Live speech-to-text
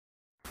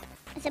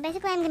So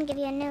basically I'm going to give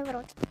you a new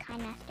little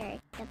kinemaster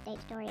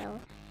update tutorial.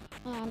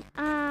 And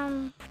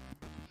I'll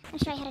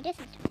show you how to do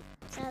some stuff.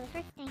 So the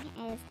first thing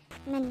is,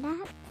 and then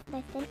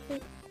there's the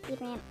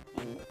speed ramp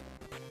and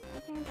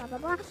blah blah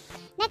blah.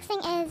 Next thing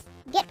is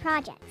get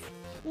projects.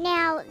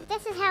 Now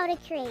this is how to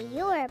create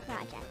your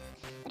projects.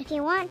 But if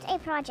you want a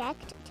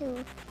project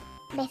to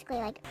basically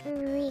like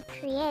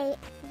recreate,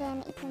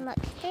 then you can look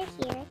through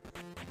here.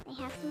 They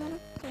have some little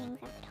things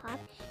at the top,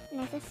 and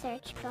there's a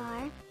search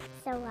bar.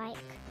 So like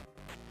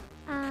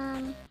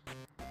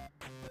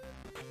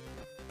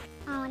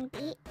on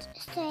beat,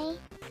 say,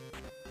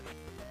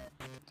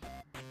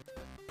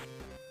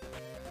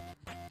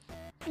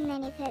 and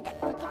then you could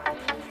look at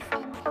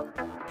these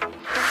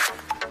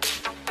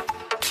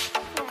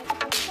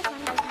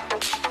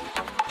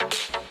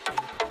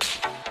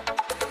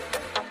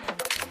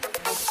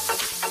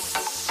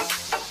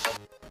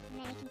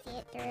and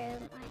through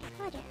my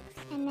projects.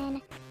 And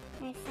then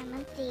there's some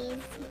of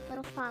these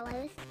little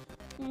follows.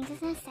 And this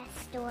is an assess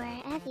store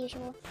as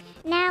usual.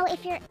 Now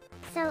if you're,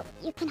 so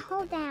you can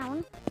hold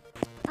down,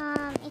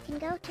 you can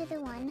go to the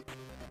one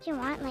that you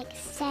want, like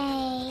say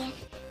I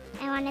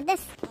wanted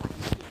this one.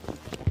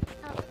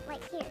 Oh,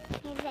 like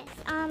here's this.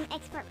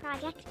 Export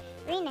project,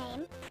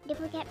 rename,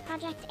 duplicate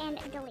project, and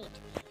delete.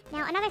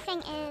 Now another thing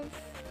is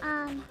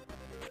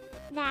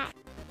that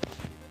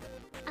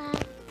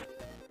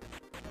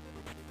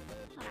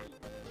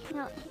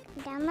no,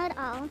 download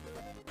all.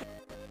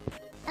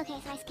 Okay,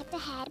 so I skipped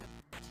ahead.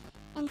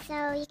 And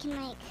so you can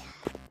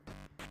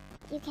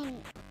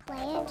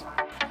play it.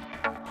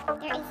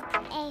 There is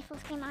a full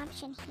screen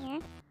option here,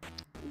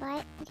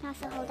 but you can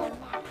also hold down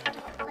that to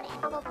put it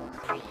in full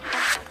screen.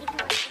 You can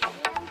watch the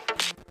video.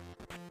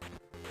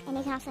 And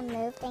you can also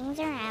move things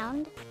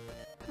around.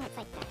 It's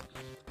like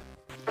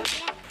that.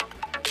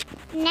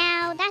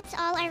 Now, that's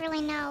all I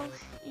really know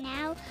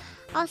now.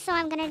 Also,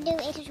 I'm gonna do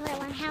a tutorial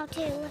on how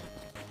to